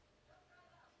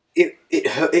 it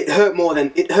hurt more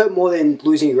than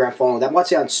losing a grand final. That might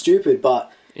sound stupid, but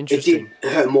it did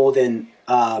hurt more than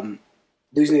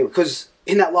losing it, because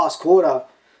in that last quarter,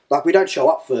 like, we don't show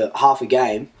up for half a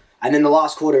game, and then the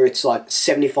last quarter it's like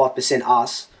 75%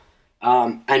 us,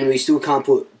 and we still can't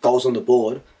put goals on the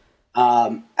board.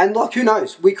 And like, who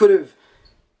knows? We could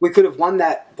have won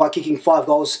that by kicking 5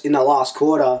 goals in the last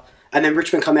quarter, and then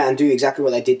Richmond come out and do exactly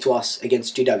what they did to us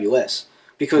against GWS.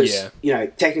 Because,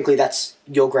 technically that's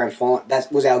your grand final.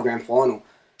 That was our grand final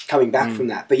coming back from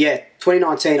that. But yeah,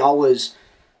 2019, I was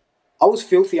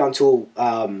filthy until,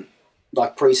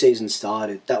 preseason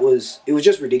started. It was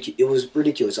just ridiculous. It was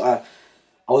ridiculous. I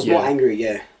was more angry,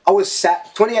 yeah. I was sad.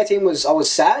 2018 I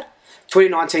was sad.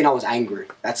 2019, I was angry.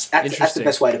 That's the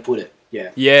best way to put it. Yeah.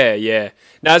 Yeah.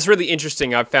 No, it's really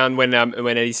interesting. I found when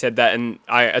Eddie said that, and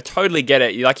I totally get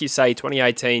it. Like you say,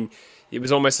 2018, it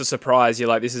was almost a surprise. You're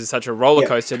like, this is such a roller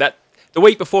coaster. That the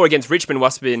week before against Richmond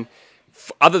must have been,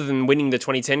 other than winning the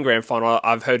 2010 grand final,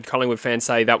 I've heard Collingwood fans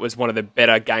say that was one of the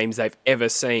better games they've ever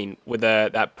seen with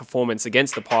that performance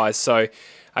against the Pies. So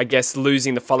I guess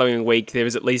losing the following week, there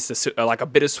was at least a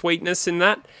bit of sweetness in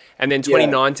that. And then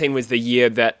 2019 was the year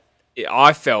that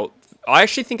I thought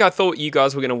you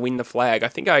guys were going to win the flag. I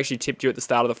think I actually tipped you at the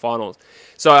start of the finals.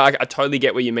 So I totally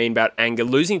get what you mean about anger.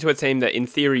 Losing to a team that in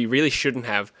theory really shouldn't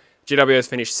have. GWS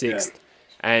finished 6th,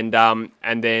 and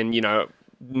then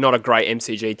not a great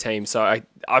MCG team. So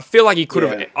I feel like you could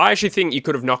have. I actually think you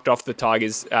could have knocked off the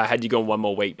Tigers had you gone one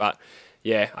more week. But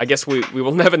yeah, I guess we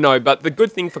will never know. But the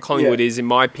good thing for Collingwood is, in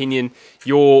my opinion,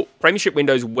 your premiership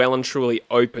window is well and truly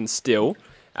open still.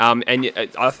 And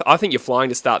I think you're flying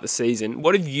to start the season.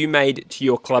 What have you made to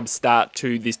your club's start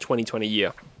to this 2020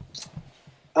 year?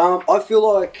 I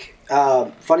feel like,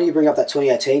 funny you bring up that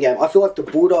 2018 game, I feel like the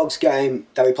Bulldogs game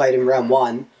that we played in round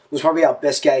 1 was probably our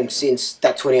best game since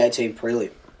that 2018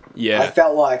 prelim. Yeah. I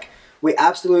felt like we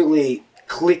absolutely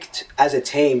clicked as a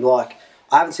team. Like,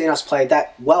 I haven't seen us play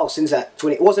that well since that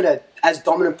it wasn't as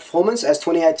dominant performance as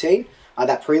 2018,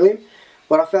 that prelim,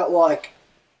 but I felt like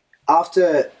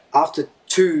after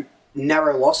 2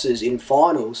 narrow losses in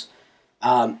finals,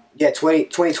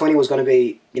 2020 was going to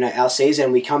be, our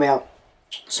season. We come out,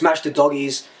 smash the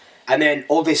Doggies, and then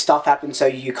all this stuff happened, so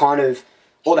you kind of,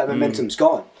 all that momentum's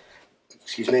gone.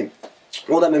 Excuse me.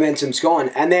 All that momentum's gone.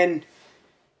 And then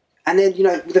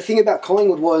the thing about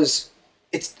Collingwood was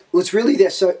it was really their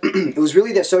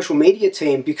social media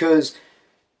team, because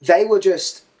they were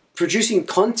just producing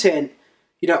content,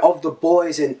 of the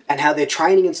boys and how they're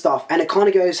training and stuff. And it kind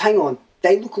of goes, hang on,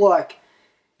 they look like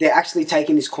they're actually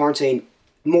taking this quarantine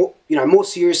more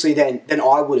seriously than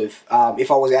I would have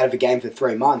if I was out of a game for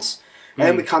 3 months. And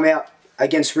then we come out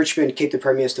against Richmond, keep the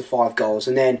Premiers to 5 goals,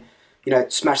 and then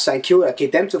smash St Kilda,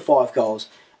 keep them to 5 goals.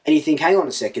 And you think, hang on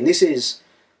a second, this is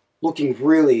looking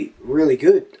really, really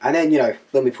good. And then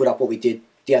then we put up what we did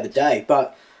the other day.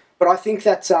 But I think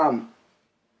that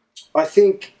I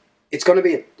think it's going to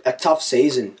be a tough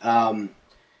season.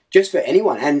 Just for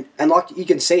anyone, and like you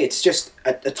can see, it's just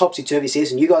a topsy-turvy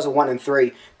season. You guys are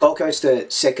 1-3. Gold Coast are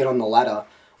second on the ladder.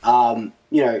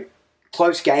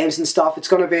 Close games and stuff. It's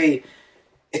going to be,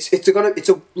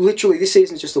 literally this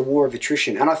season is just a war of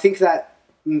attrition. And I think that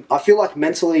I feel like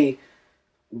mentally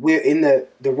we're in the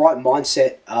right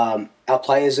mindset. Our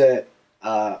players are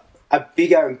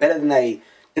bigger and better than they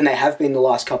have been the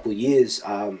last couple of years.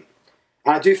 And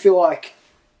I do feel like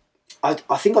I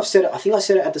think I said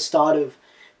it at the start of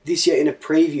this year in a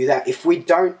preview that if we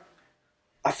don't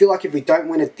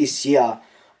win it this year,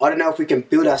 I don't know if we can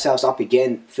build ourselves up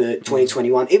again for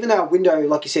 2021. Even though our window,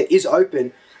 like you said, is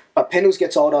open, but Pendles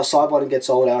gets older, Sidebottom gets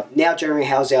older. Now Jeremy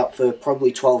Howe's out for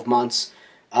probably 12 months.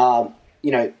 And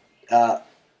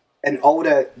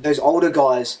those older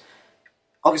guys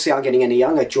obviously aren't getting any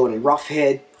younger. Jordan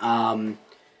Roughhead,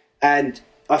 and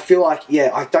I feel like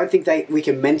I don't think we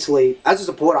can mentally, as a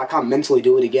supporter, I can't mentally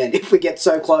do it again. If we get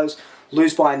so close,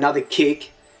 lose by another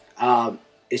kick,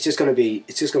 it's just gonna be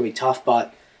tough.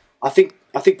 But I think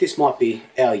this might be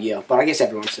our year. But I guess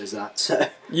everyone says that. So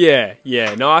yeah.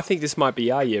 No, I think this might be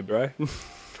our year, bro.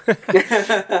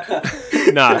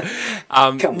 No,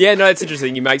 it's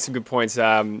interesting. You make some good points.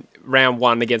 Round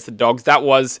 1 against the Dogs, that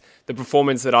was the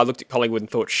performance that I looked at Collingwood and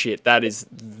thought, shit, that is,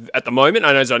 at the moment,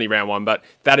 I know it's only round 1, but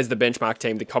that is the benchmark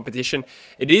team, the competition.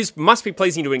 It must be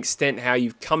pleasing to an extent how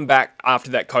you've come back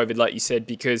after that COVID, like you said,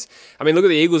 because, I mean, look at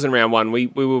the Eagles in round 1. We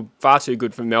were far too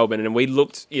good for Melbourne, and we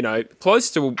looked,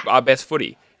 close to our best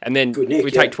footy. And then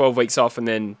we take 12 weeks off, and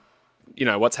then,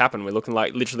 what's happened? We're looking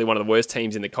like literally one of the worst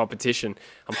teams in the competition.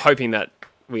 I'm hoping that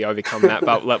we overcome that,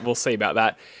 but we'll see about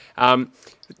that.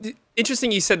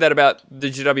 Interesting you said that about the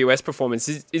GWS performance.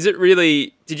 Is it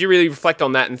really, did you really reflect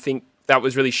on that and think that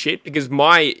was really shit? Because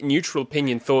my neutral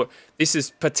opinion thought this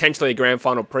is potentially a grand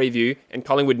final preview and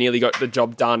Collingwood nearly got the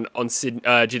job done on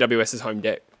GWS's home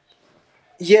deck.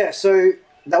 Yeah, so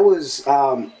that was,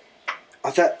 I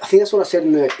think that's what I said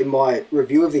in my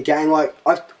review of the game. Like,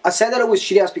 I said that it was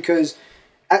shit house because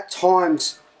at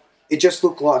times it just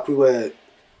looked like we were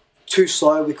too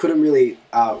slow. We couldn't really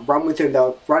run with them. They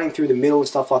were running through the middle and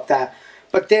stuff like that.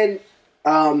 But then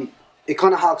it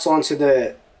kind of harks on to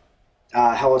the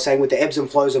how I was saying, with the ebbs and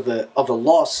flows of the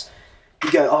loss.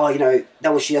 You go,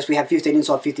 that was shit. We had 15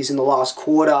 inside 50s in the last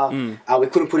quarter. We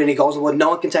couldn't put any goals on board. No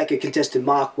one can take a contested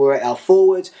mark. We're at our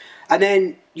forwards. And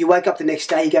then you wake up the next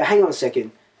day, you go, hang on a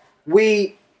second.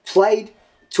 We played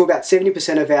to about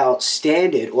 70% of our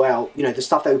standard, or the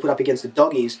stuff that we put up against the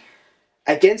Doggies,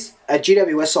 against a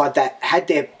GWS side that had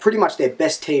pretty much their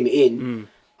best team in,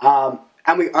 and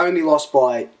we only lost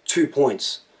by 2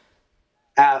 points.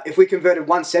 If we converted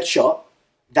one set shot,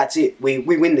 that's it. We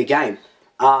win the game.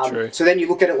 So then you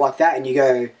look at it like that and you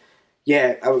go,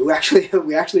 we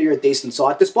actually are a decent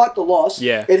side. Despite the loss,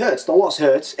 it hurts. The loss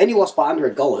hurts. Any loss by under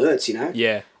a goal hurts,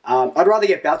 Yeah. I'd rather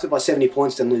get belted by 70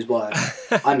 points than lose by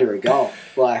under a goal.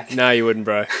 No, you wouldn't,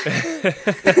 bro.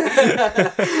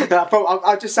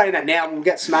 I'm just saying that now. We'll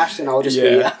get smashed, and I'll just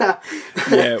be.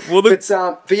 Well, but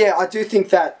I do think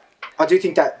that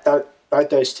both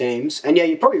those teams, and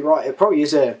you're probably right. It probably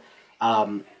is a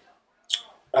grand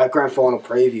final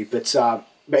preview, but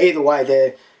either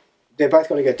way, they're both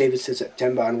going to go deep into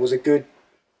September, and it was a good.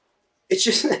 It's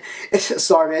just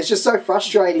sorry, man. It's just so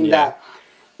frustrating that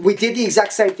we did the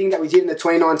exact same thing that we did in the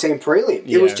 2019 prelim.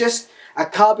 It was just a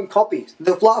carbon copy.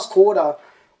 The last quarter,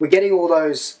 we're getting all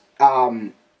those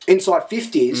inside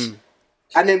 50s,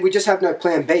 and then we just have no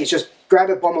plan B. It's just grab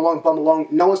it, bomb along.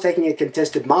 No one's taking a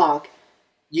contested mark.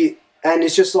 And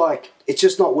it's just it's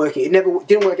just not working. It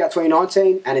didn't work out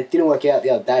 2019, and it didn't work out the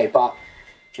other day. But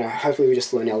hopefully we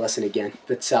just learn our lesson again.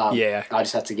 But I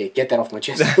just had to get that off my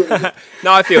chest.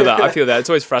 No, I feel that. It's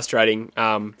always frustrating.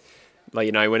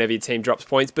 Whenever your team drops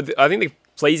points. But I think the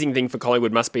pleasing thing for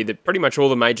Collingwood must be that pretty much all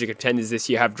the major contenders this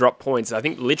year have dropped points. I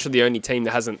think literally the only team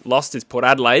that hasn't lost is Port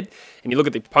Adelaide. And you look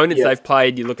at the opponents they've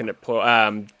played, you're looking at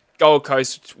Gold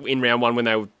Coast in round 1 when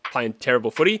they were playing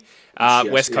terrible footy.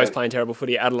 West Coast playing terrible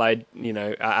footy. Adelaide,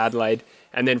 Adelaide.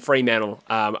 And then Fremantle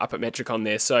up at Metricon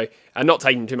there. So not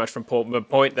taking too much from Port, but the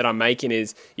point that I'm making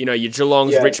is, your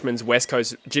Geelongs, Richmonds, West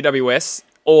Coast, GWS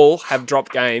all have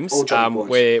dropped games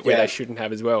where yeah. they shouldn't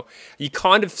have as well. You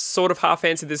kind of sort of half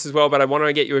answered this as well, but I want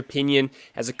to get your opinion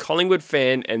as a Collingwood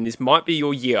fan, and this might be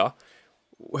your year.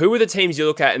 Who are the teams you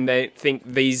look at and they think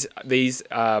these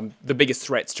the biggest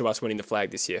threats to us winning the flag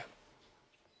this year?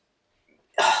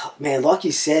 Man, like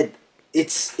you said,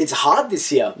 it's hard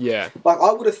this year. Yeah. Like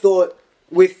I would have thought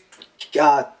with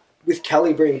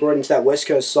Kelly being brought into that West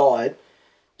Coast side,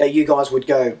 that you guys would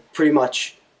go pretty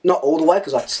much not all the way,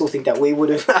 because I still think that we would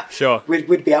have. Sure.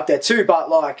 We'd be up there too, but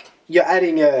like you're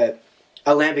adding a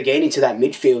Lamborghini to that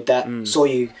midfield that saw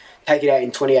you take it out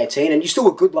in 2018, and you still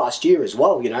were good last year as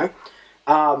well, you know.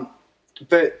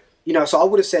 But you know, so I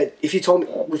would have said if we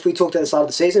talked at the start of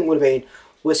the season, it would have been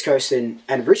West Coast and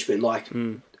Richmond, like,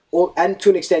 or and to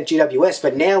an extent GWS.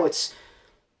 But now it's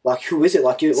like, who is it?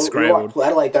 Like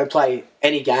Adelaide don't play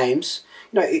any games.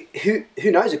 You know,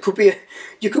 who knows? It could be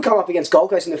you could come up against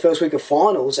Gold Coast in the first week of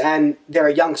finals, and they're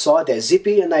a young side. They're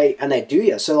zippy, and they do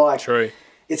you. So like, true.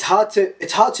 It's hard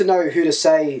to know who to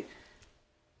say.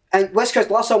 And West Coast,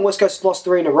 last time West Coast lost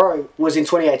 3 in a row was in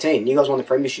 2018. You guys won the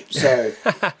premiership, so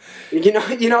you know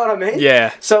what I mean.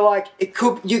 Yeah. So like, it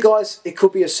could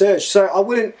be a surge. So I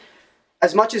wouldn't,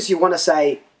 as much as you want to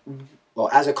say, well,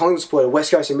 as a Collingwood supporter,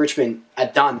 West Coast and Richmond are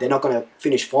done. They're not going to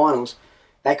finish finals.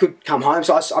 They could come home.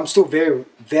 So I'm still very,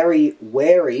 very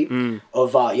wary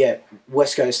of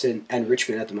West Coast and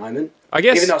Richmond at the moment. I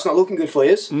guess, even though it's not looking good for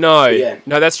you. No,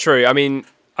 that's true. I mean,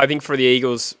 I think for the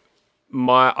Eagles,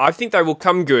 I think they will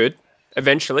come good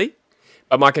eventually,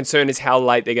 but my concern is how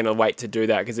late they're going to wait to do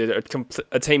that, because they're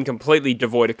a team completely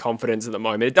devoid of confidence at the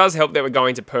moment. It does help that we're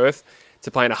going to Perth to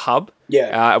play in a hub,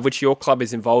 of which your club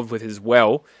is involved with as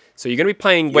well. So you're going to be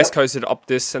playing West Coast at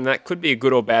Optus, and that could be a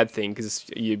good or bad thing, because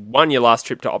you won your last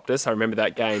trip to Optus. I remember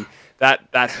that game. That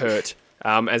hurt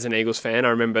as an Eagles fan. I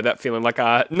remember that feeling like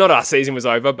not our season was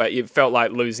over, but it felt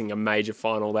like losing a major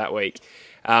final that week.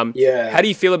 How do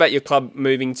you feel about your club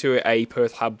moving to a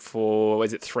Perth hub for,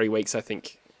 3 weeks, I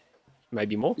think?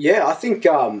 Maybe more? Yeah, I think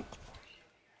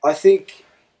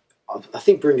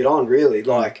bring it on, really.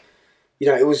 Like, you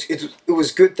know, it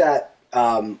was good that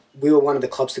we were one of the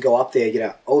clubs to go up there. You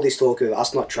know, all this talk of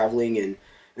us not travelling and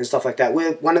stuff like that.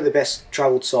 We're one of the best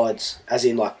travelled sides, as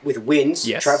in like with wins,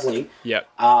 travelling. Yeah.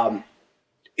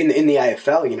 In the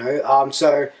AFL, you know.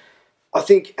 So I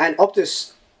think, and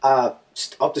Optus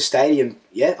Stadium,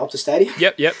 Optus Stadium.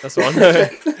 Yep, that's the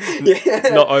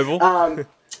one. Not Oval.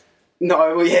 Not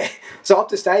Oval, yeah. So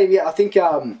Optus Stadium, I think,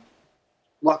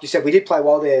 like you said, we did play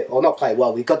well there, or not play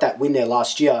well. We got that win there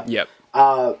last year. Yep.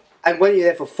 And when you're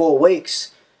there for 4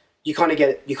 weeks, you kind of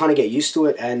get used to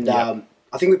it. And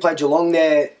I think we played Geelong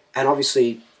there, and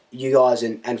obviously you guys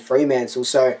and Fremantle.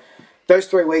 So those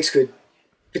 3 weeks could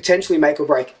potentially make or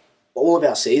break all of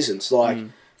our seasons. Like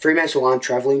Fremantle aren't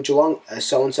travelling, Geelong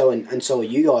so and so, and so are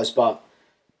you guys. But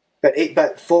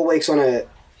 4 weeks on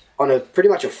a pretty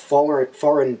much a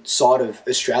foreign side of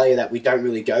Australia that we don't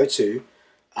really go to.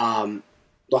 No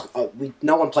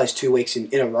one plays 2 weeks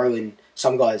in a row in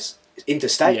some guys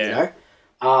interstate, you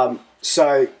know.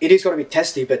 So it is going to be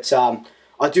testy, but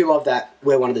I do love that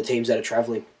we're one of the teams that are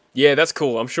travelling. Yeah, that's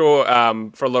cool. I'm sure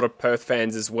for a lot of Perth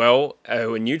fans as well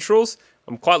who are neutrals,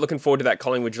 I'm quite looking forward to that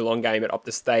Collingwood-Geelong game at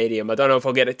Optus Stadium. I don't know if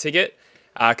I'll get a ticket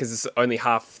because it's only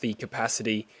half the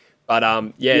capacity. But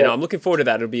I'm looking forward to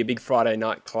that. It'll be a big Friday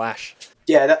night clash.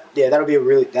 That'll be a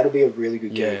really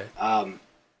good game.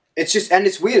 It's just, and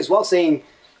it's weird as well seeing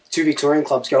 2 Victorian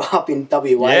clubs go up in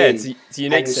WA. Yeah, it's a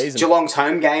unique season. Geelong's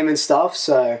home game and stuff.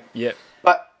 So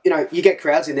but you know, you get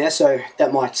crowds in there, so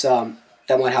that might help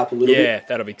a little bit. Yeah,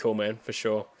 that'll be cool, man, for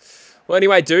sure. Well,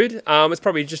 anyway, dude, it's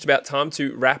probably just about time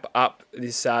to wrap up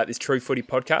this True Footy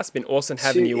podcast. It's been awesome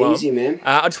having you on. Man.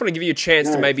 I just want to give you a chance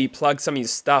to maybe plug some of your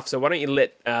stuff. So why don't you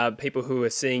let people who are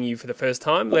seeing you for the first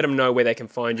time, let them know where they can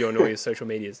find you on all your social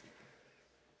medias.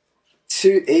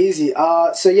 Too easy.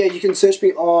 So you can search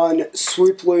me on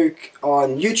Swoop Luke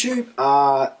on YouTube,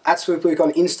 at Swoop Luke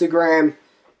on Instagram,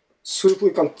 Swoop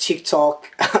Luke on TikTok,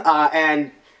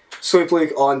 and Swoop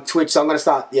Luke on Twitch. So I'm gonna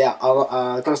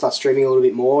start streaming a little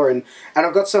bit more, and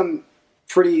I've got some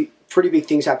pretty big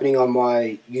things happening on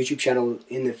my YouTube channel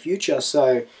in the future.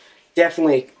 So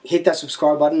definitely hit that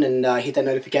subscribe button and hit that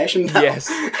notification bell. Yes,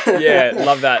 yeah,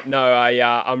 love that. No,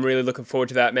 I'm really looking forward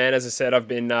to that, man. As I said, I've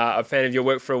been a fan of your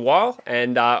work for a while,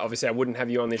 and obviously I wouldn't have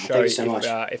you on this show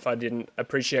if I didn't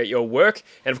appreciate your work.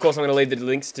 And of course, I'm going to leave the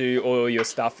links to all your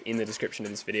stuff in the description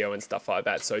of this video and stuff like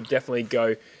that. So definitely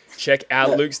go check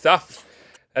out Luke's stuff.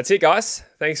 That's it, guys.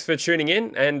 Thanks for tuning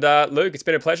in, and Luke, it's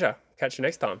been a pleasure. Catch you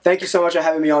next time. Thank you so much for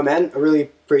having me on, man. I really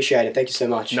appreciate it. Thank you so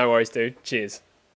much. No worries, dude. Cheers.